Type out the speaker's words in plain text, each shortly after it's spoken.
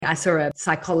I saw a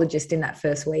psychologist in that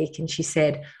first week and she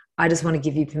said, I just want to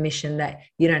give you permission that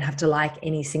you don't have to like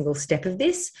any single step of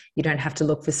this. You don't have to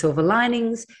look for silver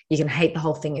linings. You can hate the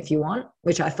whole thing if you want,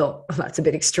 which I thought, well, that's a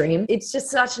bit extreme. It's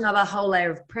just such another whole layer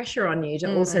of pressure on you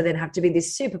to also then have to be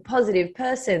this super positive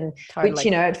person, which,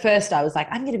 at first I was like,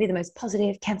 I'm going to be the most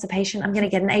positive cancer patient. I'm going to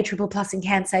get an A++ in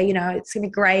cancer. It's going to be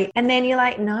great. And then you're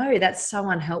like, no, that's so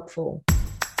unhelpful.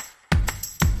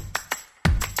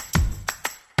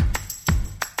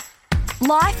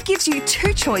 Life gives you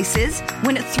two choices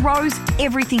when it throws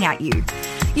everything at you.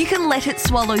 You can let it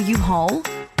swallow you whole,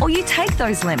 or you take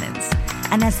those lemons.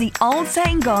 And as the old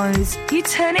saying goes, you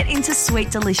turn it into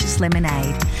sweet, delicious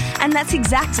lemonade. And that's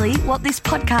exactly what this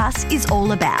podcast is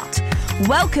all about.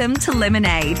 Welcome to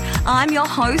Lemonade. I'm your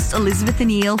host, Elizabeth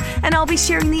Anil, and I'll be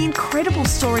sharing the incredible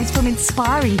stories from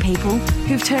inspiring people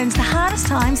who've turned the hardest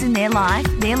times in their life,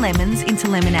 their lemons, into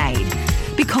lemonade.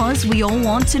 Because we all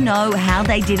want to know how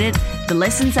they did it, the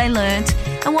lessons they learnt,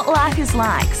 and what life is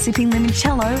like sipping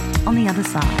limoncello on the other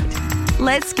side.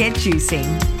 Let's get juicing.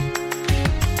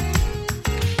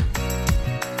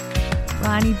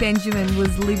 Bryony Benjamin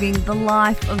was living the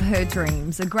life of her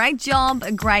dreams. A great job,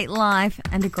 a great life,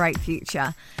 and a great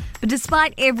future. But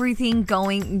despite everything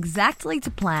going exactly to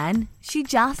plan, she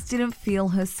just didn't feel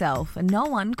herself and no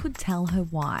one could tell her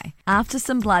why. After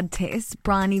some blood tests,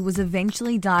 Bryony was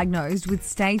eventually diagnosed with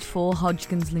stage 4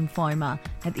 Hodgkin's lymphoma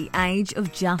at the age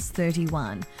of just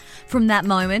 31. From that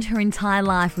moment, her entire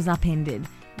life was upended,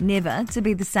 never to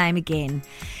be the same again.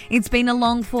 It's been a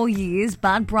long 4 years,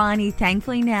 but Bryony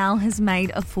thankfully now has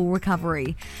made a full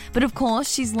recovery. But of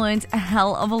course, she's learned a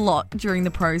hell of a lot during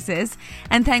the process,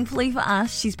 and thankfully for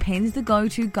us, she's penned the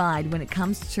go-to guide when it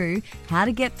comes to how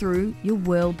to get through your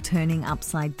world turning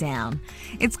upside down.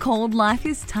 It's called Life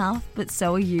is Tough, but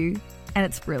So Are You. And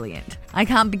it's brilliant. I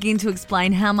can't begin to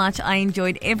explain how much I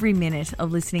enjoyed every minute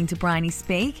of listening to Bryony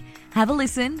speak. Have a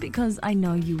listen because I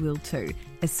know you will too,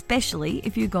 especially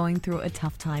if you're going through a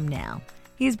tough time now.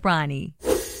 Here's Bryony.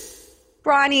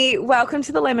 Bryony, welcome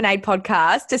to the Lemonade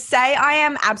podcast. To say I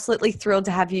am absolutely thrilled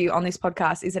to have you on this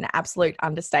podcast is an absolute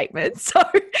understatement. So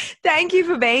thank you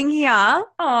for being here. Oh,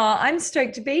 I'm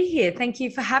stoked to be here. Thank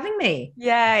you for having me.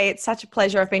 Yeah, it's such a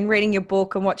pleasure. I've been reading your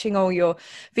book and watching all your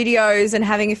videos and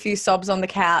having a few sobs on the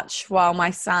couch while my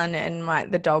son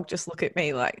and the dog just look at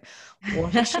me like,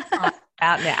 what is she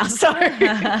out now? So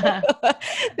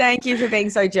thank you for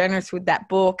being so generous with that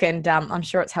book, and I'm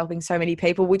sure it's helping so many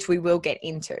people, which we will get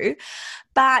into.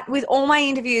 But with all my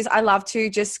interviews, I love to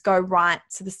just go right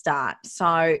to the start.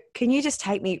 So can you just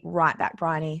take me right back,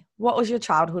 Bryony? What was your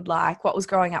childhood like? What was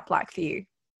growing up like for you?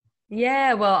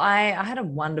 Yeah, well, I had a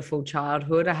wonderful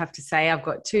childhood. I have to say, I've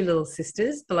got two little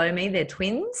sisters below me. They're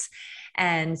twins.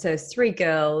 And so 3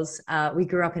 girls. We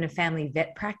grew up in a family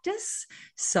vet practice.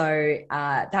 So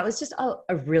that was just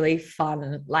a really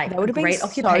fun, great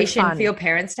occupation for your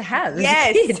parents to have as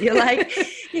a kid. You're like,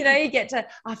 you get to,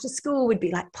 after school, we'd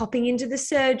be like popping into the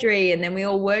surgery. And then we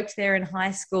all worked there in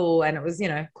high school. And it was,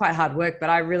 quite hard work, but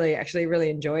I really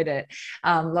enjoyed it.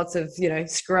 Lots of,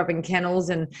 scrubbing kennels.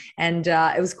 And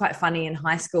it was quite funny in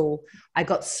high school. I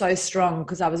got so strong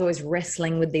because I was always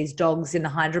wrestling with these dogs in the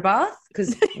hydrobath,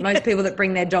 because most people that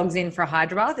bring their dogs in for a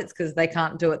hydrobath, it's because they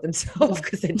can't do it themselves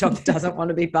because their dog doesn't want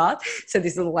to be bathed. So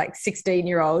this little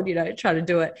 16-year-old, trying to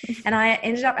do it. And I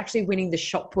ended up actually winning the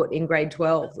shot put in grade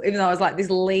 12, even though I was like this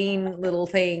lean little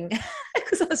thing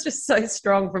because I was just so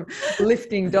strong from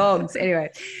lifting dogs.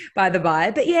 Anyway, by the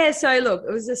by. But yeah, so look,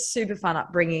 it was a super fun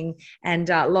upbringing, and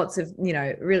lots of,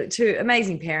 really 2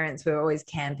 amazing parents. We were always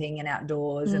camping and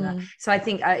outdoors. And so I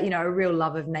think, a real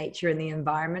love of nature and the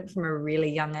environment from a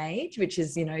really young age, which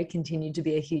has, continued to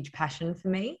be a huge passion for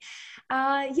me.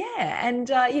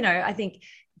 I think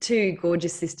 2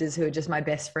 gorgeous sisters who are just my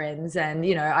best friends. And,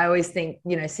 I always think,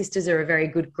 sisters are a very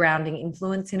good grounding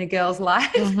influence in a girl's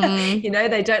life. Mm-hmm.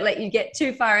 They don't let you get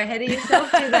too far ahead of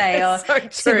yourself, do they? Or so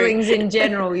siblings in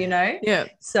general, Yeah.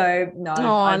 So, no,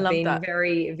 I've been that.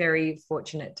 very, very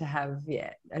fortunate to have,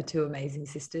 2 amazing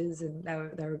sisters, and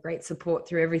they were great support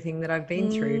through everything that I've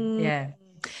been through. Yeah.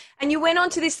 And you went on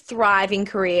to this thriving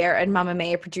career at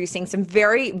Mamamia, producing some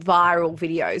very viral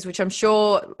videos, which I'm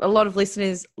sure a lot of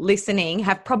listeners listening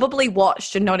have probably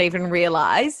watched and not even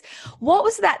realise. What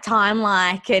was that time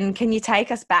like? And can you take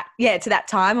us back, to that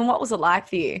time? And what was it like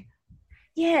for you?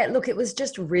 Yeah, look, it was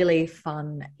just really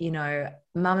fun.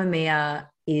 Mamamia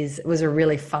was a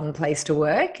really fun place to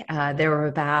work. There were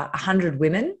about 100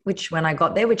 women, which when I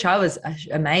got there, which I was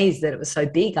amazed that it was so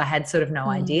big, I had sort of no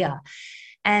idea.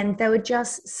 And they were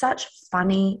just such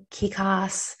funny,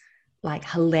 kick-ass,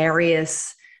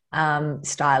 hilarious,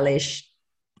 stylish,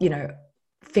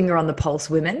 finger on the pulse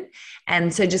women.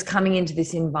 And so just coming into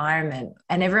this environment,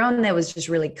 and everyone there was just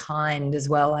really kind as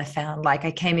well. I found, like,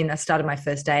 I came in, I started my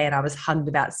first day and I was hugged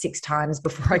about 6 times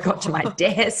before I got to my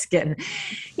desk. And,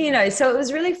 so it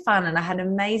was really fun. And I had an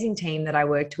amazing team that I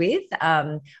worked with,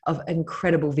 of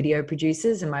incredible video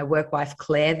producers, and my work wife,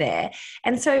 Claire, there.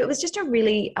 And so it was just a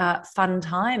really fun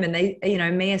time. And they,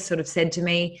 Mia sort of said to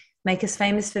me, make us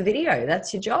famous for video.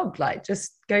 That's your job. Like,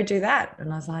 just go do that.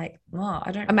 And I was like,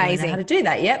 I don't really know how to do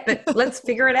that yet, but let's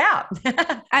figure it out.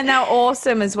 And they're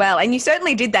awesome as well. And you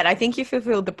certainly did that. I think you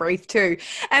fulfilled the brief too.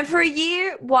 And for a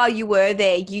year while you were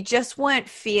there, you just weren't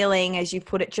feeling, as you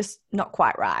put it, just not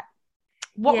quite right.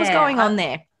 What was going on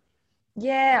there?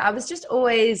 Yeah, I was just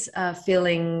always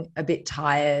feeling a bit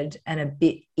tired and a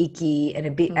bit icky and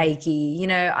a bit achy.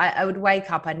 I would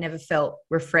wake up, I'd never felt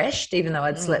refreshed, even though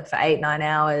I'd slept for 8-9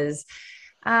 hours.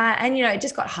 And it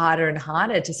just got harder and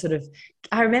harder to sort of,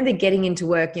 I remember getting into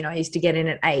work, I used to get in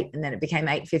at 8 and then it became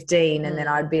 8:15 and then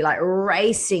I'd be like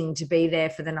racing to be there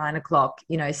for the 9 o'clock,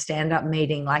 stand-up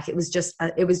meeting. Like, it was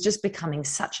just becoming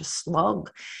such a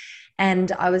slog.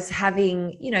 And I was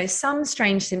having, some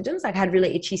strange symptoms. Like, I had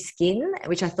really itchy skin,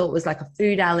 which I thought was like a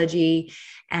food allergy.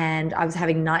 And I was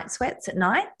having night sweats at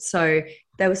night. So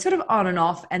they were sort of on and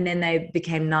off. And then they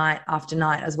became night after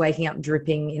night. I was waking up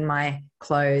dripping in my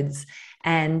clothes.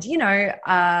 And,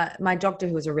 my doctor,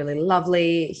 who was a really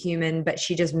lovely human, but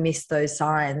she just missed those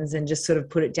signs and just sort of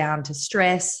put it down to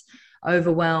stress,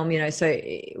 overwhelm, so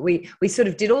we sort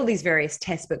of did all these various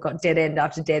tests, but got dead end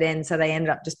after dead end. So they ended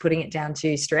up just putting it down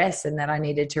to stress and that I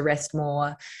needed to rest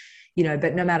more,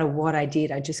 but no matter what I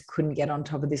did, I just couldn't get on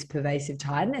top of this pervasive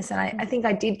tiredness. And I think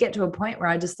I did get to a point where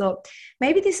I just thought,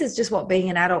 maybe this is just what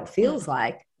being an adult feels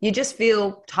like. You just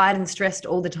feel tired and stressed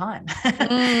all the time.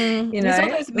 There's all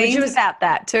those memes about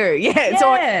that too. Yeah. It's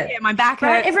always, my back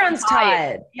hurts. Right? Everyone's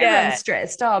tired. Yeah. Everyone's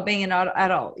stressed. Being an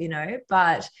adult,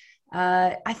 but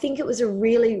I think it was a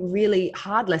really, really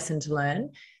hard lesson to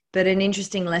learn, but an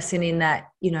interesting lesson in that,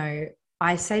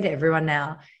 I say to everyone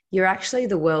now, you're actually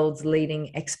the world's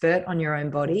leading expert on your own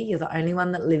body. You're the only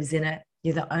one that lives in it.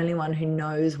 You're the only one who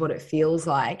knows what it feels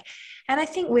like. And I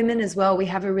think women as well, we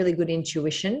have a really good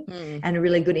intuition and a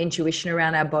really good intuition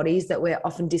around our bodies that we're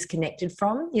often disconnected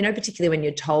from, particularly when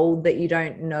you're told that you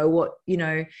don't know what,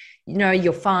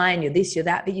 you're fine, you're this, you're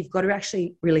that, but you've got to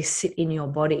actually really sit in your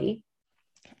body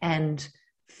and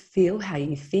feel how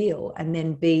you feel, and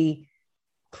then be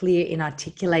clear in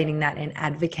articulating that and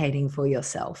advocating for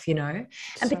yourself, and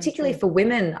particularly for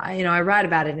women, I write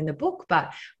about it in the book,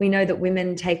 but we know that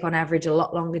women take on average a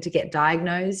lot longer to get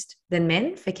diagnosed than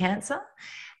men for cancer,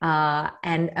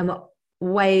 and are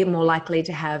way more likely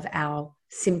to have our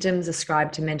symptoms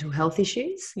ascribed to mental health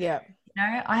issues. Yeah.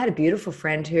 I had a beautiful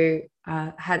friend who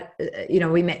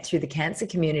we met through the cancer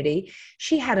community.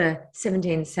 She had a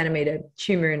 17-centimeter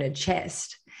tumor in her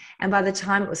chest. And by the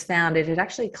time it was found, it had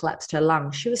actually collapsed her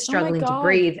lungs. She was struggling to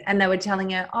breathe. And they were telling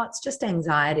her, it's just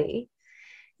anxiety.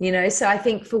 So I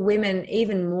think for women,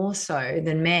 even more so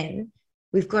than men,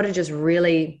 we've got to just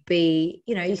really be,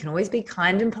 you can always be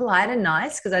kind and polite and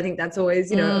nice, because I think that's always,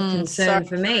 a concern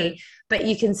for me, but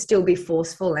you can still be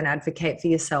forceful and advocate for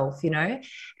yourself,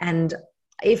 and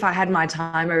if I had my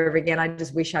time over again, I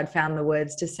just wish I'd found the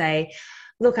words to say,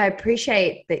 look, I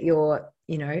appreciate that you're,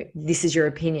 this is your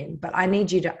opinion, but I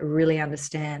need you to really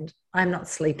understand I'm not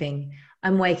sleeping.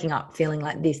 I'm waking up feeling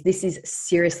like this. This is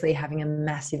seriously having a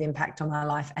massive impact on my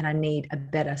life, and I need a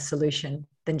better solution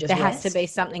than just there has to be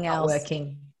something else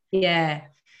working. Yeah.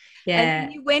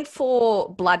 And you went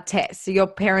for blood tests. So your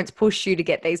parents pushed you to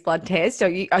get these blood tests. So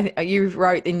you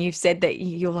wrote and you've said that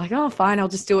you're like, oh, fine, I'll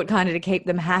just do it kind of to keep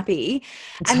them happy.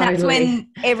 And that's when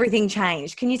everything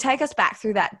changed. Can you take us back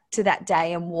through to that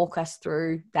day and walk us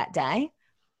through that day?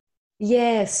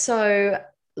 Yeah. So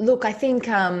look, I think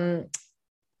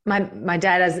my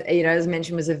dad, as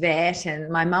mentioned, was a vet,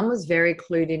 and my mum was very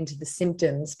clued into the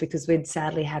symptoms because we'd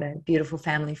sadly had a beautiful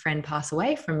family friend pass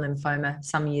away from lymphoma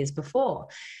some years before.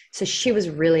 So she was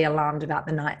really alarmed about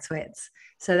the night sweats.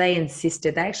 So they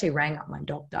actually rang up my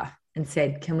doctor and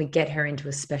said, can we get her into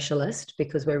a specialist,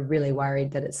 because we're really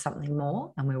worried that it's something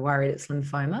more, and we're worried it's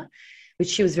lymphoma, which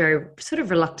she was very sort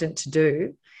of reluctant to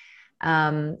do.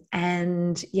 So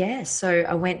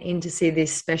I went in to see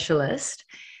this specialist.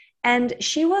 And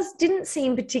she didn't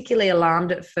seem particularly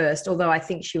alarmed at first, although I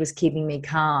think she was keeping me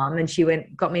calm, and she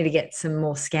got me to get some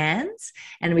more scans,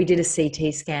 and we did a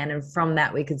CT scan. And from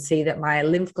that, we could see that my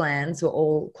lymph glands were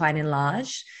all quite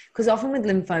enlarged, because often with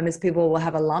lymphomas, people will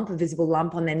have a visible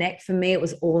lump on their neck. For me, it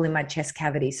was all in my chest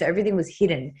cavity. So everything was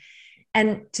hidden.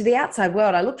 And to the outside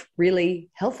world, I looked really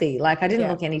healthy. Like I didn't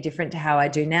look any different to how I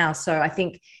do now. So I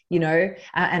think, and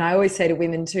I always say to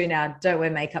women too now, don't wear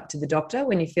makeup to the doctor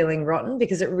when you're feeling rotten,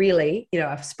 because it really,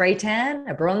 a spray tan,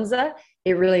 a bronzer,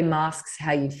 it really masks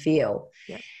how you feel.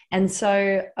 Yeah. And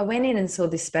so I went in and saw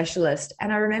this specialist,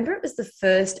 and I remember it was the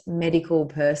first medical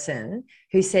person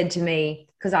who said to me,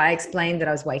 because I explained that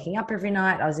I was waking up every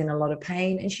night, I was in a lot of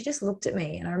pain, and she just looked at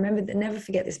me, and I remember, never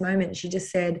forget this moment. She just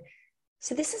said,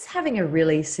 so this is having a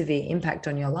really severe impact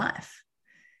on your life.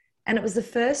 And it was the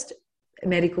first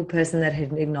medical person that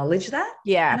had acknowledged that.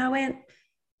 Yeah. And I went,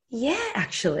 yeah,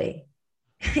 actually,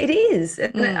 it is.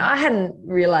 And I hadn't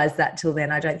realized that till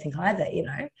then. I don't think either,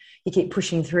 you keep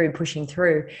pushing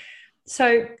through.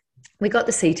 So we got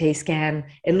the CT scan.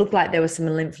 It looked like there was some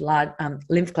enlarged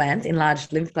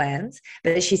lymph glands.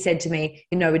 But she said to me,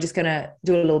 we're just going to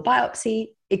do a little biopsy.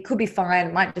 It could be fine.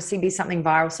 It might just be something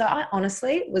viral. So I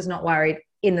honestly was not worried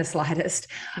in the slightest.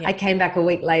 Yeah. I came back a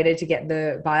week later to get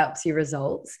the biopsy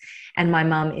results, and my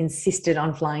mum insisted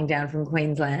on flying down from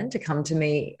Queensland to come to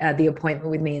me, the appointment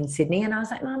with me in Sydney. And I was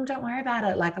like, Mum, don't worry about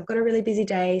it. Like, I've got a really busy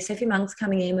day. Sophie Monk's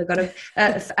coming in. We've got a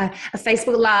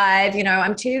Facebook Live.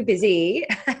 I'm too busy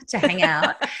to hang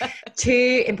out,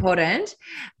 too important.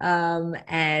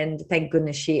 And thank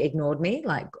goodness she ignored me,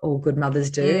 like all good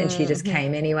mothers do. And she just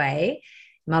came anyway.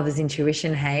 Mother's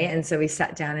intuition, hey. And so we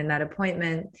sat down in that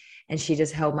appointment, and she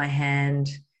just held my hand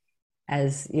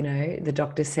as, the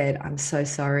doctor said, I'm so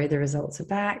sorry, the results are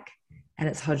back and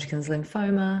it's Hodgkin's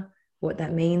lymphoma. What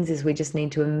that means is we just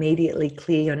need to immediately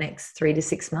clear your next 3 to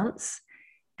 6 months,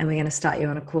 and we're going to start you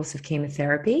on a course of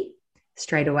chemotherapy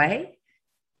straight away.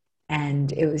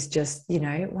 And it was just,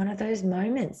 one of those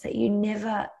moments that you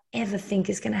never, ever think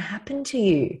is going to happen to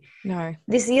you. No.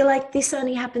 You're like, this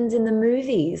only happens in the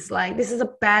movies. Like, this is a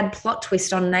bad plot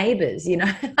twist on Neighbours,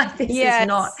 like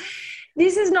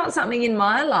this is not something in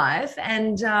my life.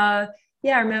 And I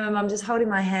remember Mum just holding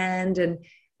my hand, and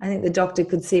I think the doctor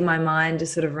could see my mind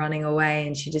just sort of running away.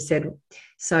 And she just said,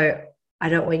 so I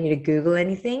don't want you to Google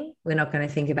anything. We're not going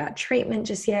to think about treatment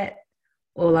just yet.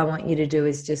 All I want you to do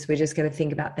is we're just going to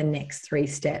think about the next 3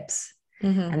 steps.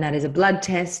 And that is a blood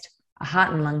test, a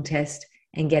heart and lung test,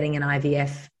 and getting an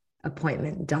IVF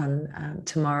appointment done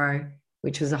tomorrow,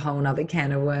 which was a whole nother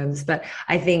can of worms. But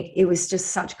I think it was just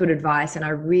such good advice. And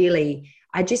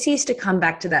I just used to come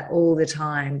back to that all the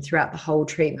time throughout the whole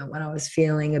treatment when I was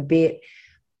feeling a bit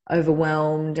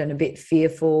overwhelmed and a bit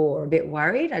fearful or a bit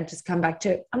worried. I'd just come back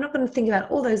to, I'm not going to think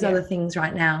about all those other things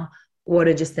right now. What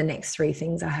are just the next 3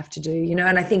 things I have to do,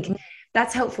 And I think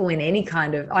that's helpful in any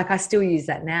kind of, like, I still use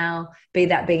that now, be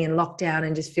that being in lockdown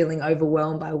and just feeling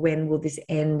overwhelmed by when will this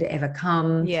end ever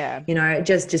come? Yeah.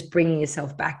 Just bringing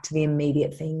yourself back to the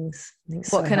immediate things.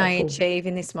 What can I achieve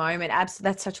in this moment?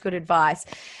 Absolutely. That's such good advice.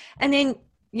 And then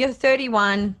you're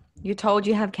 31, you're told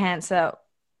you have cancer.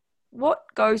 What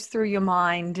goes through your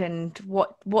mind, and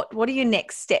what are your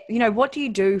next steps? What do you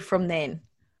do from then?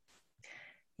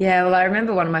 Yeah, well, I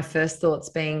remember one of my first thoughts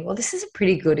being, well, this is a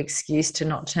pretty good excuse to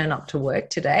not turn up to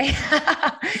work today.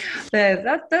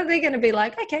 They're going to be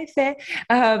like, okay, fair.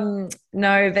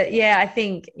 No, but yeah, I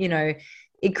think,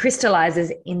 it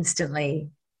crystallizes instantly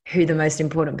who the most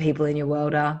important people in your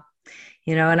world are,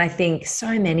 and I think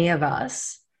so many of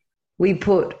us,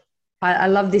 I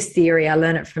love this theory. I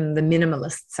learned it from the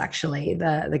minimalists, actually,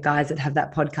 the guys that have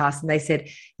that podcast. And they said,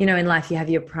 in life, you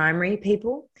have your primary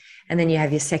people, and then you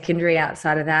have your secondary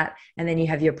outside of that, and then you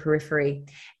have your periphery.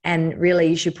 And really,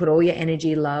 you should put all your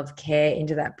energy, love, care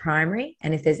into that primary.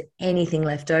 And if there's anything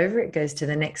left over, it goes to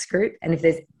the next group. And if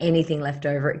there's anything left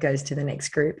over, it goes to the next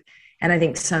group. And I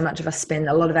think so much of us spend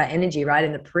a lot of our energy right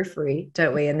in the periphery,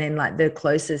 don't we? And then like the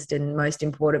closest and most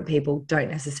important people don't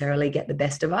necessarily get the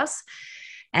best of us.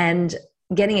 And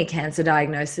getting a cancer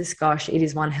diagnosis, gosh, it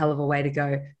is one hell of a way to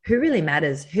go. Who really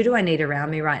matters? Who do I need around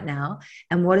me right now?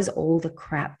 And what is all the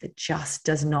crap that just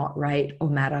does not rate or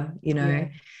matter, Yeah.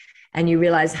 And you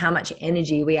realize how much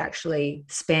energy we actually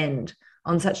spend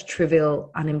on such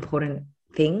trivial, unimportant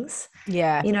things.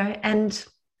 Yeah. And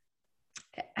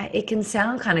it can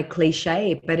sound kind of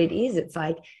cliche, but it is. It's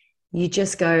like you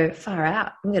just go, far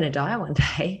out, I'm going to die one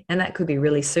day. And that could be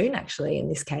really soon, actually, in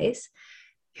this case.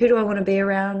 Who do I want to be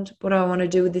around? What do I want to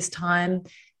do with this time?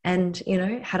 And,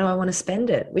 how do I want to spend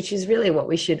it? Which is really what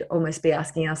we should almost be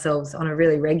asking ourselves on a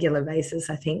really regular basis,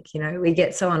 I think. We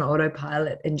get so on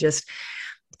autopilot and just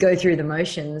go through the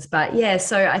motions. But yeah,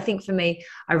 so I think for me,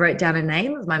 I wrote down a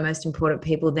name of my most important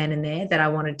people then and there that I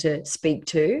wanted to speak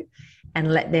to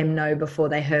and let them know before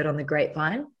they heard on the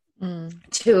grapevine.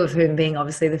 2 of whom being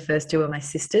obviously the first 2 were my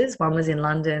sisters. One was in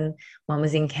London, one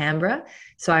was in Canberra.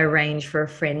 So I arranged for a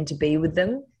friend to be with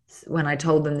them when I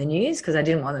told them the news, because I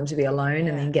didn't want them to be alone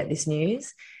and then get this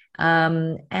news.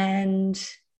 And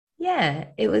yeah,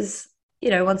 it was,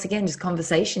 once again, just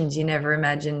conversations you never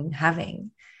imagine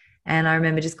having. And I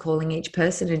remember just calling each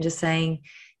person and just saying,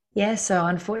 yeah, so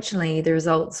unfortunately the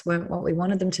results weren't what we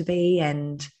wanted them to be.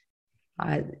 And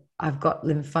I've got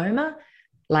lymphoma.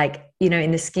 Like,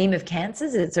 in the scheme of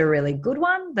cancers, it's a really good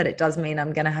one, but it does mean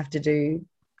I'm going to have to do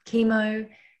chemo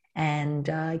and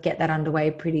get that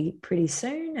underway pretty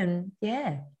soon. And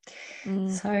yeah,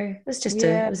 so it was just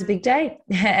it was a big day.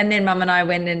 And then Mum and I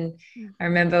went, and I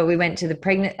remember we went to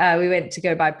we went to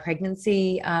go buy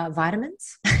pregnancy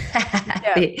vitamins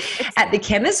at the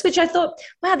chemist, which I thought,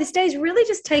 wow, this day's really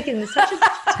just taken such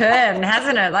a turn,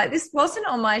 hasn't it? Like, this wasn't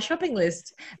on my shopping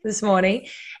list this morning.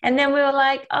 And then we were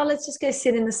like, oh, let's just go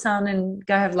sit in the sun and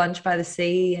go have lunch by the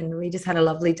sea. And we just had a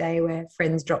lovely day where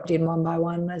friends dropped in one by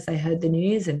one as they heard the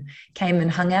news and came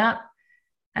and hung out.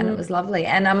 And it was lovely.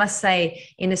 And I must say,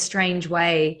 in a strange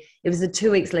way, it was the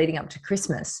 2 weeks leading up to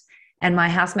Christmas. And my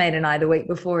housemate and I the week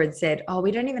before had said, oh,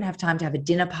 we don't even have time to have a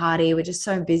dinner party. We're just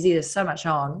so busy. There's so much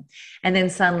on. And then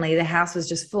suddenly the house was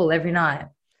just full every night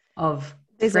of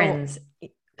friends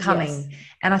coming. Yes.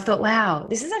 And I thought, wow,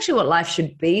 this is actually what life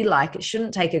should be like. It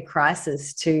shouldn't take a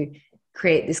crisis to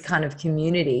create this kind of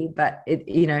community. But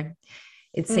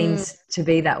it seems to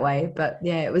be that way. But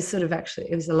yeah, it was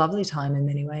it was a lovely time in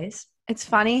many ways. It's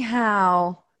funny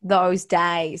how those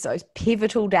days, those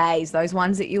pivotal days, those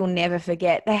ones that you'll never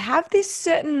forget, they have this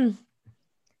certain,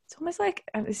 it's almost like,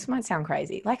 this might sound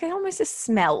crazy, like almost a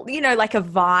smell, like a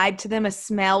vibe to them, a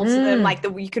smell to them, like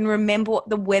you can remember what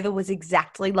the weather was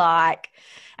exactly like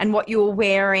and what you were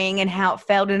wearing and how it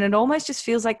felt. And it almost just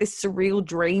feels like this surreal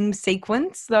dream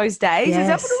sequence those days.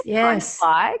 Yes, is that what it was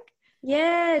like?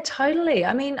 Yeah, totally.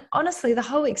 I mean, honestly, the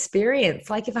whole experience,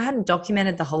 like if I hadn't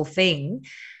documented the whole thing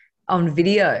on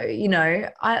video,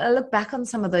 I look back on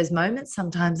some of those moments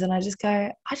sometimes and I just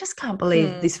go, I just can't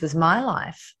believe this was my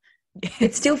life.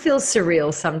 It still feels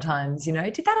surreal sometimes, did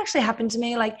that actually happen to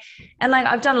me? And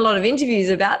I've done a lot of interviews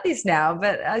about this now,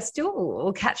 but I still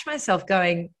will catch myself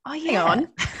going, oh yeah.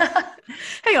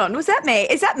 Hang on. Was that me?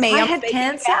 Is that me? I had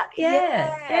cancer.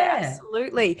 Yeah,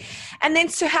 absolutely. And then,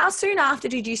 so how soon after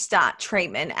did you start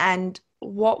treatment and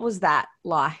what was that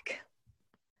like?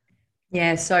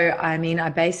 Yeah. So, I mean, I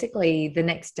basically, the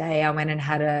next day I went and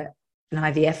had an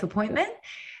IVF appointment.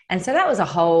 And so that was a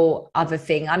whole other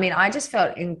thing. I mean, I just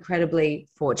felt incredibly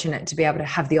fortunate to be able to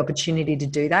have the opportunity to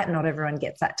do that. Not everyone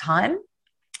gets that time.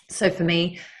 So for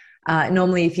me,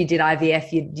 normally if you did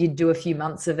IVF, you'd do a few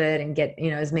months of it and get,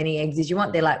 as many eggs as you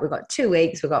want. They're like, we've got 2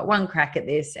 weeks, we've got one crack at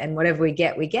this, and whatever we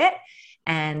get, we get.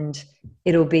 And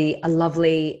it'll be a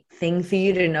lovely thing for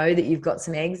you to know that you've got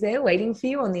some eggs there waiting for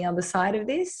you on the other side of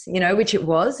this, which it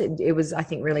was. It was, I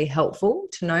think, really helpful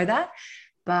to know that.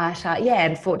 But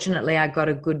and fortunately I got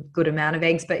a good amount of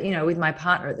eggs. But, with my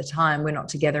partner at the time, we're not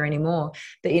together anymore.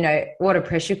 But, what a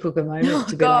pressure cooker moment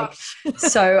to be like,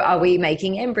 so are we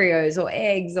making embryos or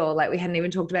eggs? Or we hadn't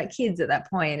even talked about kids at that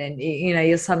point. And,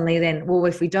 you're suddenly then, well,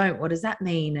 if we don't, what does that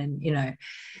mean? And,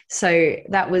 so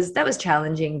that was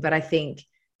challenging. But I think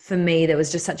for me, there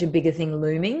was just such a bigger thing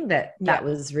looming that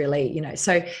was really,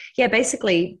 so yeah,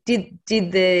 basically did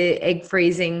the egg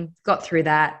freezing, got through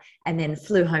that, and then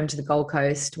flew home to the Gold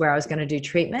Coast where I was going to do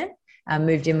treatment.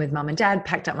 Moved in with Mum and Dad,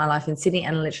 packed up my life in Sydney,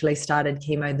 and literally started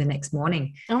chemo the next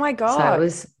morning. Oh my God.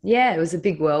 So it was a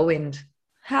big whirlwind.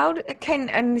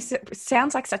 And this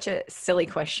sounds like such a silly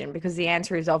question because the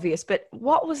answer is obvious, but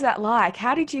what was that like?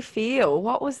 How did you feel?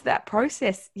 What was that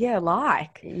process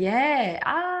like? Yeah.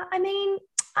 I mean,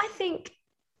 I think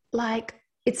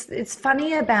it's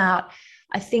funny about,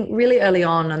 I think really early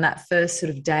on that first sort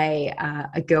of day,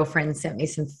 a girlfriend sent me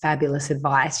some fabulous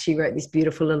advice. She wrote this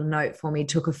beautiful little note for me,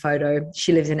 took a photo.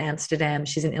 She lives in Amsterdam.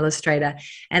 She's an illustrator.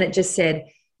 And it just said,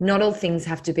 not all things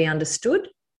have to be understood,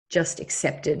 just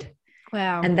accepted.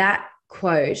 Wow. And that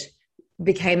quote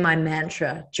became my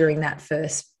mantra during that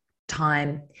first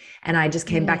time. And I just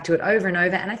came back to it over and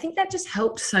over. And I think that just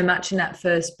helped so much in that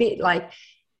first bit.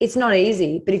 It's not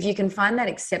easy, but if you can find that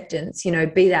acceptance,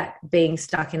 be that being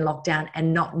stuck in lockdown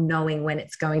and not knowing when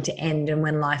it's going to end and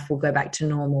when life will go back to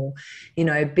normal,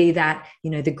 be that,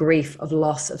 the grief of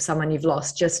loss of someone you've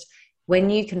lost, just when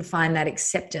you can find that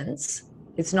acceptance,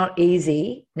 it's not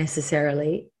easy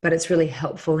necessarily, but it's really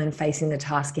helpful in facing the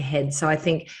task ahead. So I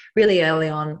think really early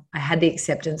on, I had the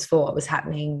acceptance for what was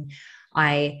happening.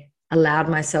 I allowed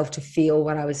myself to feel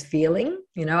what I was feeling.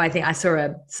 I think I saw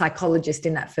a psychologist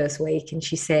in that first week and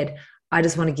she said, I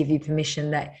just want to give you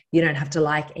permission that you don't have to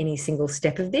like any single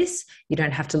step of this. You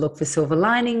don't have to look for silver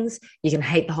linings. You can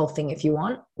hate the whole thing if you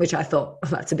want, which I thought,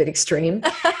 well, that's a bit extreme.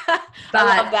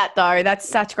 love that though. That's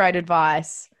such great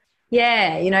advice.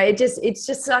 Yeah, it's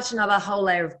just such another whole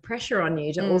layer of pressure on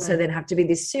you to also then have to be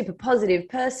this super positive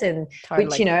person,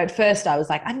 which, at first I was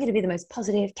like, I'm going to be the most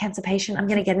positive cancer patient. I'm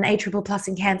going to get an A++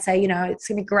 in cancer, it's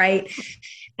going to be great.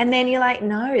 And then you're like,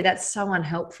 no, that's so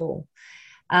unhelpful.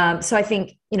 So I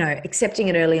think, accepting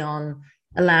it early on,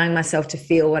 allowing myself to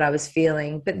feel what I was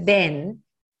feeling. But then,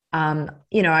 I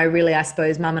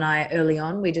suppose Mum and I early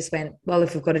on, we just went, well,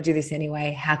 if we've got to do this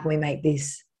anyway, how can we make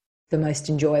this the most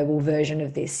enjoyable version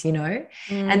of this,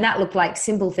 And that looked like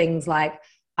simple things like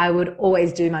I would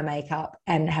always do my makeup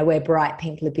and wear bright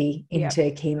pink lippy into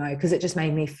chemo because it just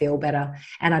made me feel better.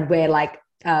 And I'd wear like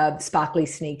sparkly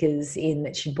sneakers in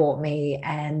that she bought me.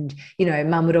 And,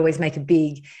 Mum would always make a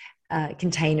big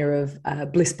container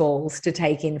of bliss balls to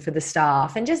take in for the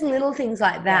staff and just little things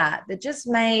like that just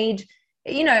made,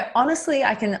 honestly,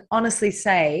 I can honestly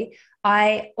say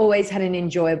I always had an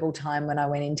enjoyable time when I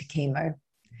went into chemo.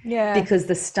 Yeah. Because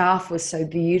the staff was so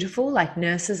beautiful. Like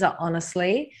nurses are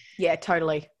honestly. Yeah,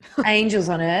 totally. angels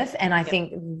on earth. And I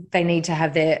think they need to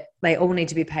have they all need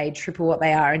to be paid triple what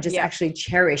they are and just actually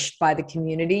cherished by the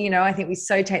community. I think we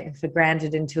so take them for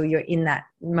granted until you're in that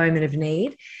moment of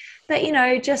need. But,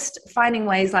 just finding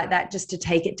ways like that, just to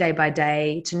take it day by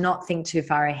day, to not think too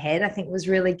far ahead, I think was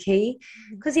really key.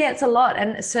 Because, it's a lot.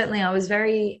 And certainly I was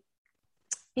very,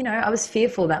 I was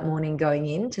fearful that morning going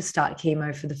in to start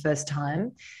chemo for the first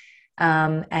time.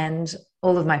 And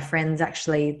all of my friends,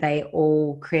 actually, they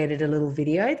all created a little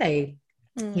video. They,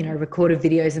 recorded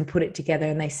videos and put it together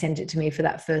and they sent it to me for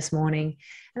that first morning.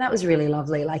 And that was really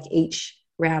lovely. Like each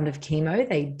round of chemo,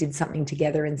 they did something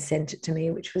together and sent it to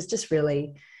me, which was just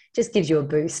really, just gives you a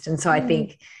boost. And so I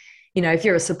think, if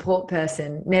you're a support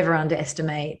person, never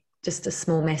underestimate just a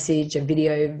small message, a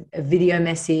video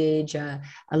message, a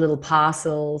little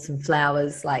parcel, some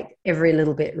flowers, like every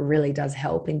little bit really does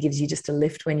help and gives you just a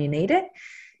lift when you need it.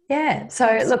 Yeah.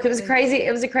 So look, it was crazy.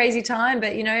 It was a crazy time,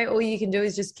 but all you can do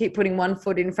is just keep putting one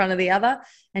foot in front of the other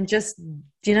and just,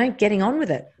 getting on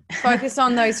with it. Focus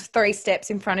on those 3 steps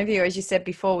in front of you, as you said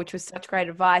before, which was such great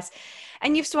advice.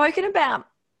 And you've spoken about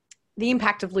the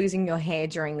impact of losing your hair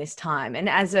during this time. And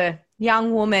as a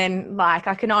young woman, like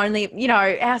I can only,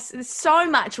 there's so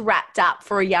much wrapped up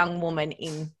for a young woman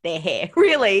in their hair,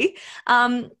 really.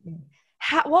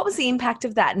 What was the impact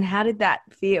of that and how did that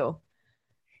feel?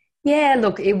 Yeah,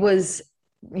 look, it was,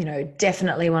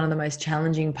 definitely one of the most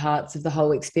challenging parts of the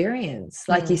whole experience.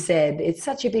 Like you said, it's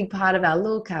such a big part of our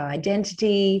look, our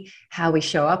identity, how we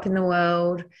show up in the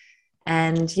world.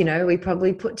 And, we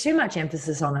probably put too much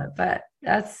emphasis on it, but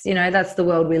that's the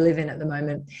world we live in at the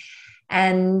moment.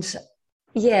 And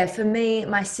yeah, for me,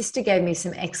 my sister gave me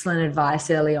some excellent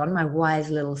advice early on, my wise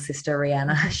little sister,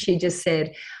 Rihanna. She just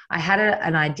said, I had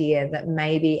an idea that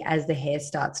maybe as the hair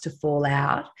starts to fall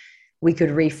out, we could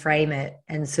reframe it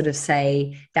and sort of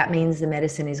say, that means the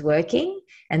medicine is working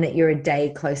and that you're a day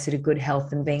closer to good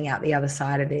health and being out the other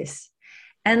side of this.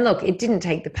 And look, it didn't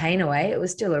take the pain away. It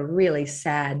was still a really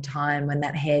sad time when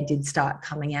that hair did start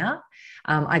coming out.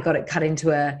 I got it cut into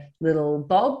a little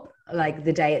bob, like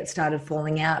the day it started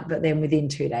falling out. But then within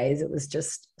 2 days, it was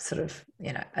just sort of,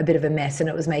 a bit of a mess. And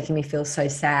it was making me feel so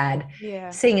sad.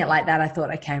 Yeah. Seeing it like that, I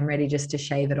thought, okay, I'm ready just to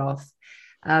shave it off.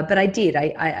 But I did.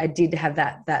 I did have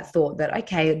that thought that,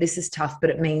 okay, this is tough, but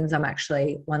it means I'm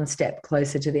actually one step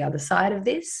closer to the other side of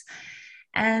this.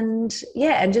 And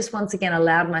just once again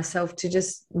allowed myself to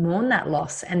just mourn that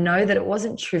loss and know that it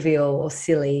wasn't trivial or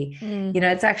silly.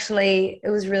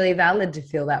 It was really valid to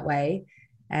feel that way,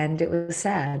 and it was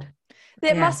sad.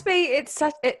 There must be,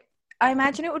 I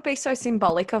imagine it would be so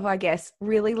symbolic of, I guess,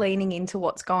 really leaning into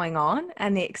what's going on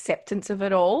and the acceptance of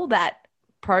it all, that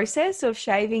process of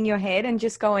shaving your head and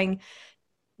just going,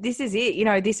 this is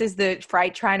it, this is the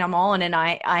freight train I'm on and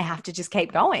I have to just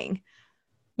keep going.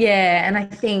 Yeah. And I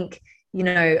think,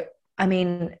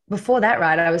 before that,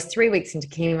 right, I was 3 weeks into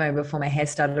chemo before my hair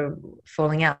started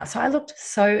falling out. So I looked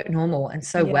so normal and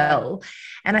so well.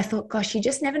 And I thought, gosh, you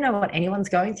just never know what anyone's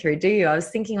going through, do you? I was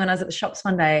thinking when I was at the shops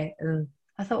one day and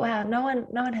I thought, wow, no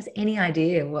one has any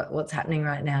idea what's happening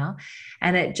right now.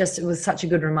 And it was such a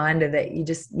good reminder that you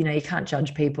just, you can't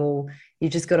judge people. You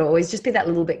just got to always just be that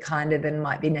little bit kinder than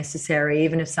might be necessary,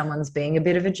 even if someone's being a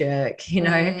bit of a jerk,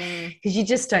 because you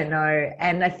just don't know.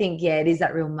 And I think, it is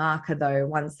that real marker though.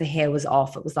 Once the hair was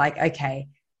off, it was like, okay,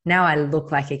 now I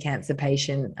look like a cancer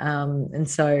patient. And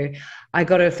so I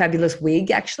got a fabulous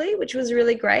wig actually, which was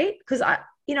really great because I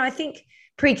think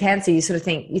pre-cancer, you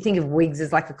think of wigs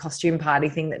as like a costume party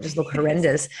thing that just look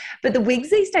horrendous. But the wigs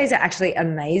these days are actually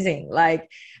amazing. Like,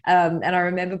 and I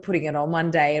remember putting it on one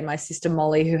day and my sister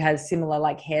Molly, who has similar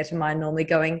like hair to mine normally,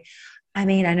 going, I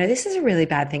mean, I know this is a really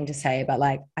bad thing to say, but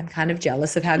like, I'm kind of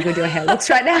jealous of how good your hair looks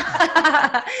right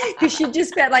now. Because she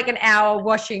just spent like an hour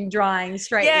washing, drying,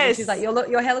 straightening. Yes. And she's like,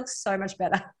 your hair looks so much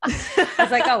better. I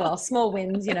was like, oh, well, small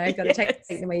wins, got to Yes.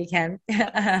 take them where you can.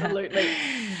 Absolutely.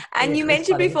 And Yeah, you it was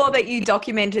mentioned funny. before that you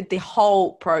documented the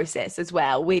whole process as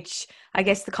well, which I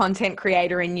guess the content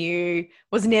creator in you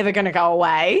was never going to go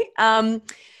away.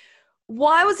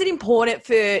 Why was it important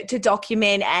to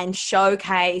document and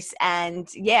showcase and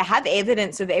have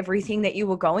evidence of everything that you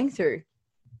were going through?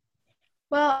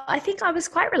 Well, I think I was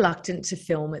quite reluctant to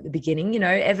film at the beginning,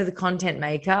 ever the content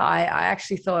maker. I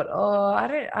actually thought, oh, I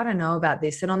don't know about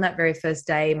this. And on that very first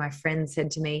day, my friend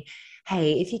said to me,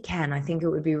 hey, if you can, I think it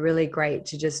would be really great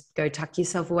to just go tuck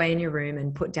yourself away in your room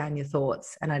and put down your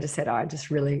thoughts. And I just said, oh, I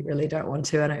just really, really don't want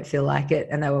to. I don't feel like it.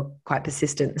 And they were quite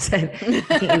persistent. Said,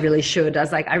 I think you really should. I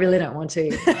was like, I really don't want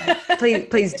to.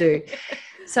 Please do.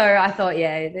 So I thought,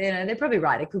 they're probably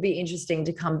right. It could be interesting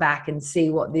to come back and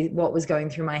see what was going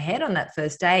through my head on that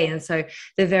first day. And so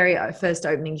the very first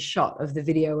opening shot of the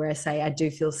video where I say, I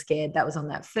do feel scared, that was on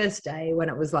that first day when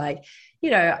it was like,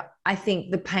 I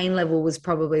think the pain level was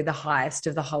probably the highest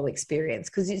of the whole experience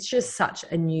because it's just such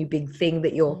a new big thing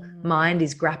that your mind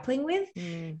is grappling with.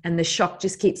 And the shock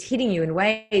just keeps hitting you in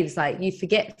waves. Like you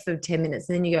forget for 10 minutes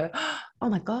and then you go, oh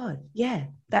my God, yeah,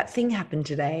 that thing happened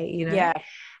today, Yeah.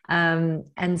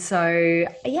 And so,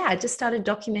 I just started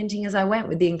documenting as I went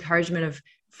with the encouragement of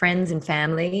friends and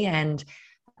family. And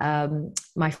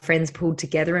my friends pulled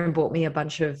together and bought me a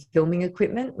bunch of filming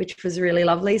equipment, which was really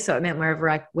lovely. So it meant wherever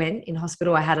I went in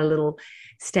hospital, I had a little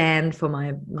stand for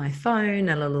my phone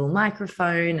and a little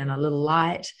microphone and a little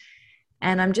light.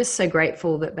 And I'm just so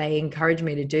grateful that they encouraged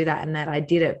me to do that and that I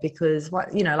did it because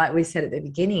like we said at the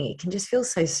beginning, it can just feel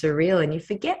so surreal and you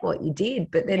forget what you did,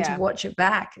 but then to watch it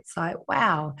back, it's like,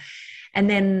 wow. And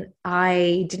then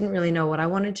I didn't really know what I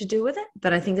wanted to do with it,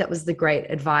 but I think that was the great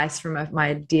advice from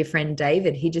my dear friend,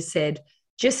 David. He just said,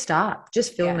 just start,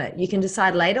 just film it. You can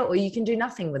decide later or you can do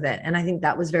nothing with it. And I think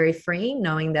that was very freeing,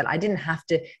 knowing that I didn't have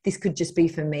to, this could just be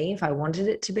for me if I wanted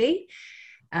it to be.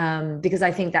 Because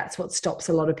I think that's what stops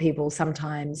a lot of people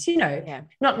sometimes, not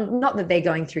that they're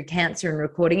going through cancer and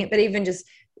recording it, but even just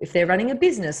if they're running a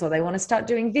business or they want to start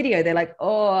doing video, they're like,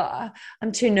 oh,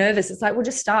 I'm too nervous. It's like, well,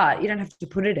 just start. You don't have to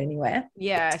put it anywhere.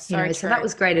 Yeah. So that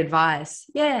was great advice.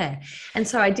 Yeah. And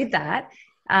so I did that.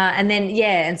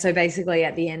 And so basically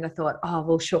at the end I thought, oh,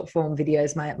 well, short form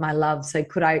videos, my love. So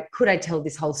could I tell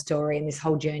this whole story and this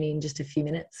whole journey in just a few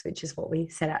minutes, which is what we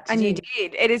set out to do. And you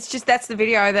did. It is just, that's the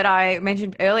video that I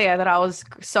mentioned earlier that I was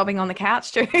sobbing on the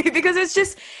couch to because it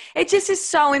just is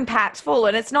so impactful.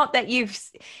 And it's not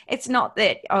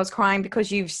that I was crying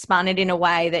because you've spun it in a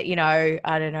way that,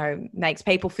 I don't know, makes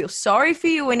people feel sorry for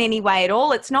you in any way at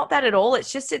all. It's not that at all.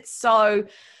 It's just, it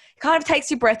kind of takes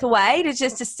your breath away to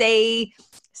see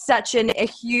such a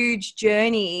huge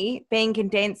journey being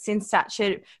condensed in such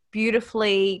a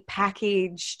beautifully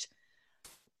packaged,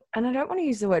 and I don't want to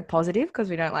use the word positive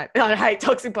because I hate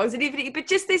toxic positivity, but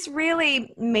just this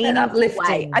really meaningful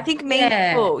way. I think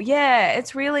meaningful. Yeah.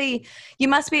 It's really, you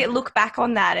must look back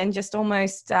on that and just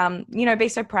almost, be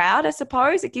so proud, I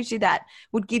suppose. It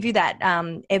would give you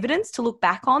that evidence to look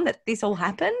back on that this all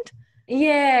happened.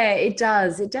 Yeah, it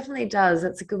does. It definitely does.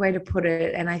 That's a good way to put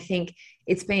it. And I think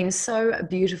it's been so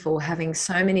beautiful having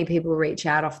so many people reach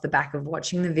out off the back of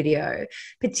watching the video,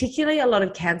 particularly a lot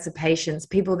of cancer patients,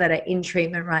 people that are in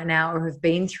treatment right now or have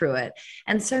been through it.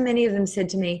 And so many of them said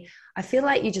to me, I feel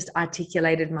like you just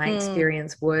articulated my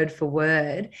experience word for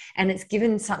word, and it's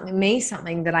given me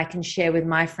something that I can share with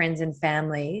my friends and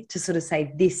family to sort of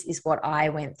say, this is what I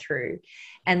went through.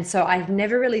 And so I've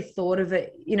never really thought of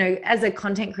it, as a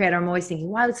content creator, I'm always thinking,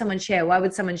 why would someone share? Why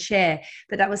would someone share?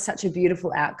 But that was such a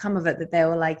beautiful outcome of it that they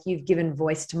were like, you've given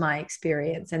voice to my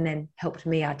experience and then helped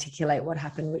me articulate what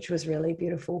happened, which was really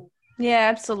beautiful. Yeah,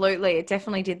 absolutely. It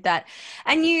definitely did that.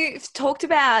 And you've talked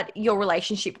about your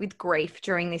relationship with grief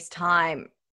during this time.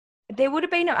 There would have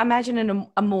been, imagine,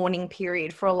 a mourning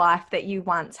period for a life that you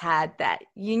once had that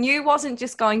you knew wasn't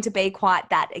just going to be quite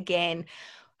that again.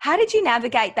 How did you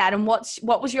navigate that? And what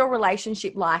was your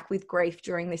relationship like with grief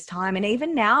during this time and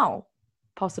even now,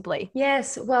 possibly?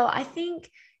 Yes. Well, I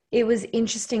think it was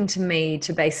interesting to me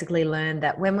to basically learn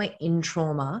that when we're in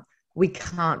trauma, we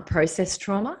can't process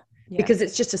trauma. Yeah. Because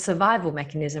it's just a survival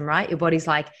mechanism, right? Your body's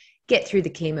like, get through the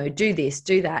chemo, do this,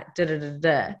 do that, da, da, da,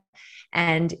 da.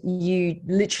 And you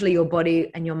literally, your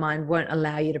body and your mind won't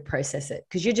allow you to process it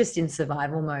because you're just in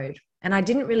survival mode. And I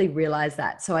didn't really realize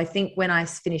that. So I think when I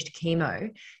finished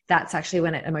chemo, that's actually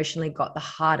when it emotionally got the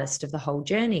hardest of the whole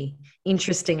journey,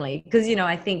 interestingly. Because, you know,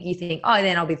 I think you think, oh,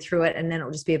 then I'll be through it and then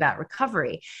it'll just be about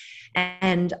recovery.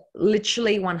 And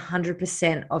literally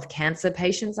 100% of cancer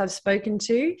patients I've spoken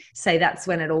to say that's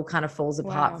when it all kind of falls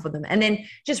apart for them. And then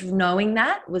just knowing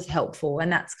that was helpful.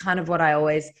 And that's kind of what I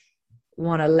always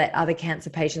want to let other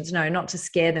cancer patients know, not to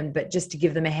scare them, but just to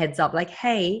give them a heads up, like,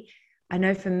 hey, I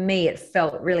know for me, it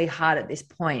felt really hard at this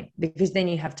point, because then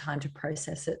you have time to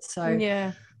process it. So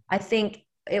yeah, I think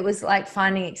it was like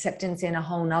finding acceptance in a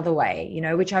whole nother way, you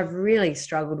know, which I've really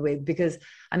struggled with, because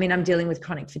I mean, I'm dealing with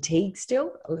chronic fatigue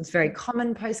still. It's very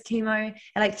common post chemo, and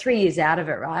like 3 years out of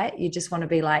it, right? You just want to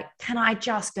be like, can I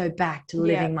just go back to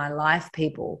living my life,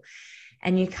 people?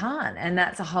 And you can't. And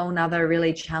that's a whole nother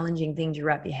really challenging thing to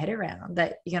wrap your head around,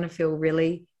 that you're going to feel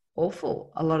really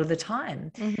awful a lot of the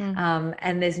time.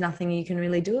 And there's nothing you can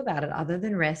really do about it other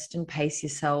than rest and pace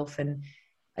yourself. And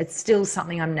it's still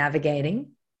something I'm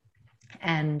navigating.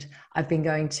 And I've been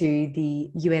going to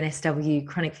the UNSW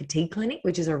Chronic Fatigue Clinic,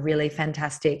 which is a really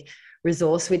fantastic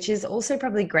resource, which is also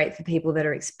probably great for people that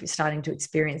are starting to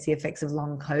experience the effects of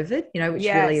long COVID, you know, which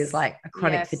really is like a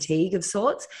chronic fatigue of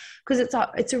sorts, because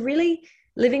it's a really,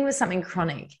 living with something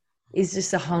chronic is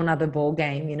just a whole nother ball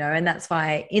game, you know. And that's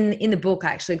why in the book,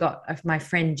 I actually got my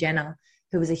friend Jenna,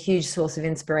 who was a huge source of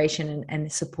inspiration and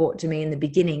support to me in the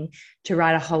beginning, to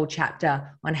write a whole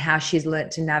chapter on how she's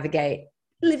learnt to navigate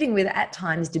living with, at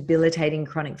times, debilitating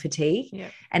chronic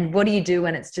fatigue. And what do you do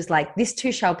when it's just like, this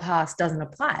too shall pass doesn't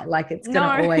apply? Like, it's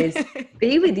going to always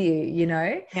be with you, you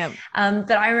know?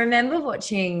 But I remember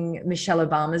watching Michelle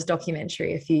Obama's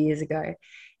documentary a few years ago.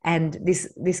 And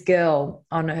this girl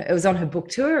it was on her book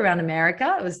tour around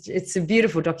America. It's a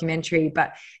beautiful documentary,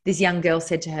 but this young girl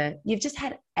said to her, you've just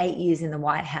had 8 years in the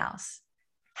White House.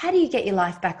 How do you get your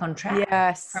life back on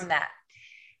track from that?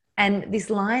 And this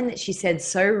line that she said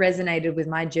so resonated with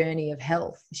my journey of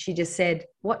health. She just said,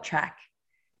 what track?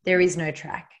 There is no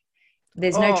track.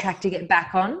 There's no track to get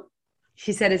back on.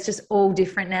 She said, it's just all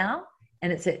different now.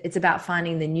 And it's about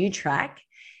finding the new track,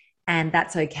 and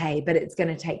that's okay. But it's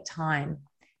going to take time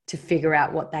to figure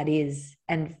out what that is.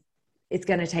 And it's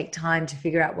going to take time to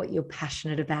figure out what you're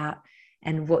passionate about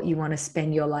and what you want to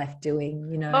spend your life doing,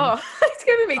 you know. Oh, it's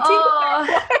giving me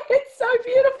tingles. It's so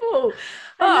beautiful.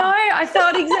 I know. I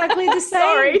felt exactly the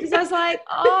same, because I was like,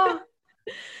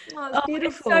 it's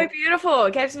beautiful. It's so beautiful.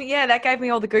 It gives me, that gave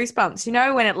me all the goosebumps. You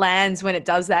know, when it lands, when it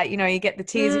does that, you know, you get the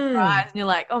tears in your eyes and you're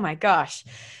like, oh my gosh.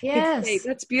 Yes.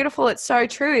 That's beautiful. It's so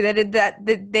true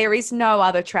that there is no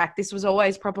other track. This was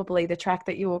always probably the track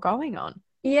that you were going on.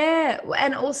 Yeah.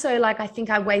 And also, like, I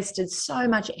think I wasted so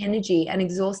much energy and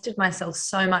exhausted myself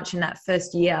so much in that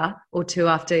first year or two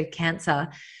after cancer,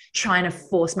 trying to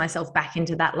force myself back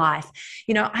into that life.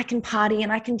 You know, I can party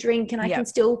and I can drink and I can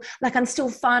still, like, I'm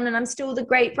still fun and I'm still the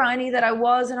great Bryony that I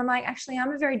was. And I'm like, actually,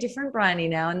 I'm a very different Bryony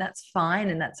now, and that's fine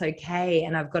and that's okay.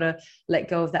 And I've got to let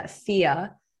go of that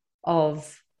fear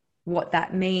of what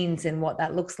that means and what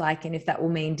that looks like, and if that will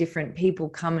mean different people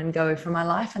come and go from my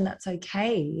life, and that's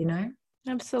okay, you know?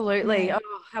 Absolutely. Yeah.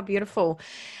 Oh, how beautiful.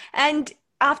 And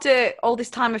after all this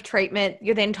time of treatment,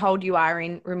 you're then told you are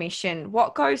in remission.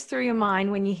 What goes through your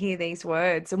mind when you hear these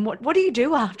words, and what do you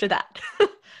do after that?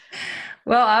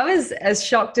 Well, I was as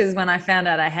shocked as when I found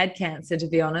out I had cancer, to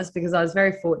be honest, because I was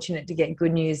very fortunate to get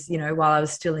good news, you know, while I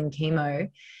was still in chemo.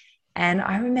 And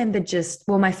I remember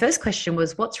my first question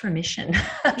was, what's remission?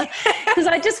 Because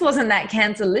I just wasn't that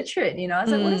cancer literate, you know. I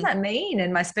was like, what does that mean?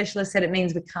 And my specialist said it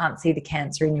means we can't see the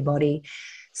cancer in your body.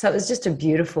 So it was just a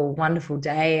beautiful, wonderful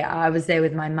day. I was there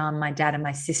with my mum, my dad, and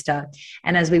my sister.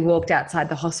 And as we walked outside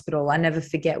the hospital, I never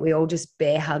forget, we all just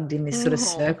bear hugged in this sort of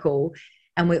circle,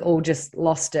 and we all just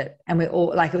lost it. And we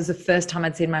all, like, it was the first time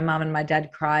I'd seen my mum and my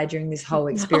dad cry during this whole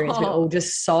experience. We all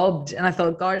just sobbed. And I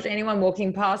thought, gosh, anyone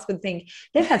walking past would think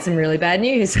they've had some really bad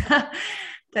news.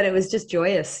 But it was just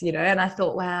joyous, you know. And I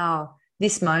thought, wow,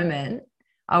 this moment,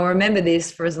 I'll remember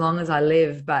this for as long as I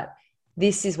live, but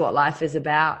this is what life is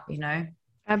about, you know.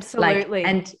 Absolutely.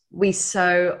 And we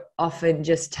so often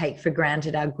just take for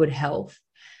granted our good health.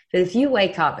 But if you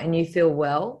wake up and you feel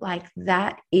well, like,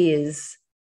 that is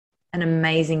an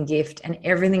amazing gift, and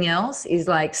everything else is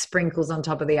like sprinkles on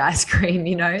top of the ice cream,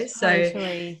 you know? So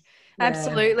totally. Yeah.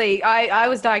 Absolutely. I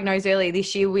was diagnosed early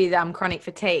this year with chronic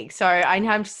fatigue. So I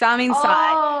have some insight.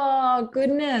 Oh,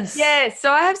 goodness. Yeah.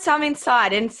 So I have some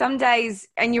insight, and some days,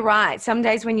 and you're right, some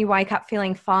days when you wake up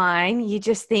feeling fine, you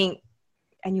just think,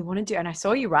 and you want to do, and I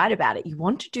saw you write about it, you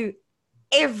want to do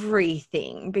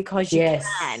everything because you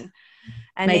can.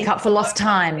 And make up for lost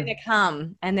time. When it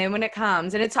comes,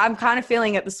 and I'm kind of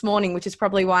feeling it this morning, which is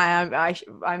probably why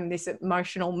I'm this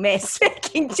emotional mess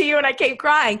speaking to you and I keep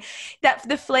crying, that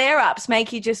the flare-ups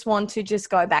make you just want to just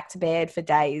go back to bed for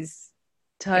days.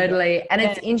 Totally. And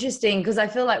it's interesting because I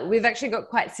feel like we've actually got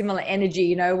quite similar energy,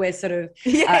 you know, we're sort of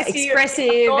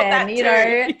expressive and, you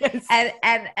know,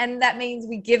 and that means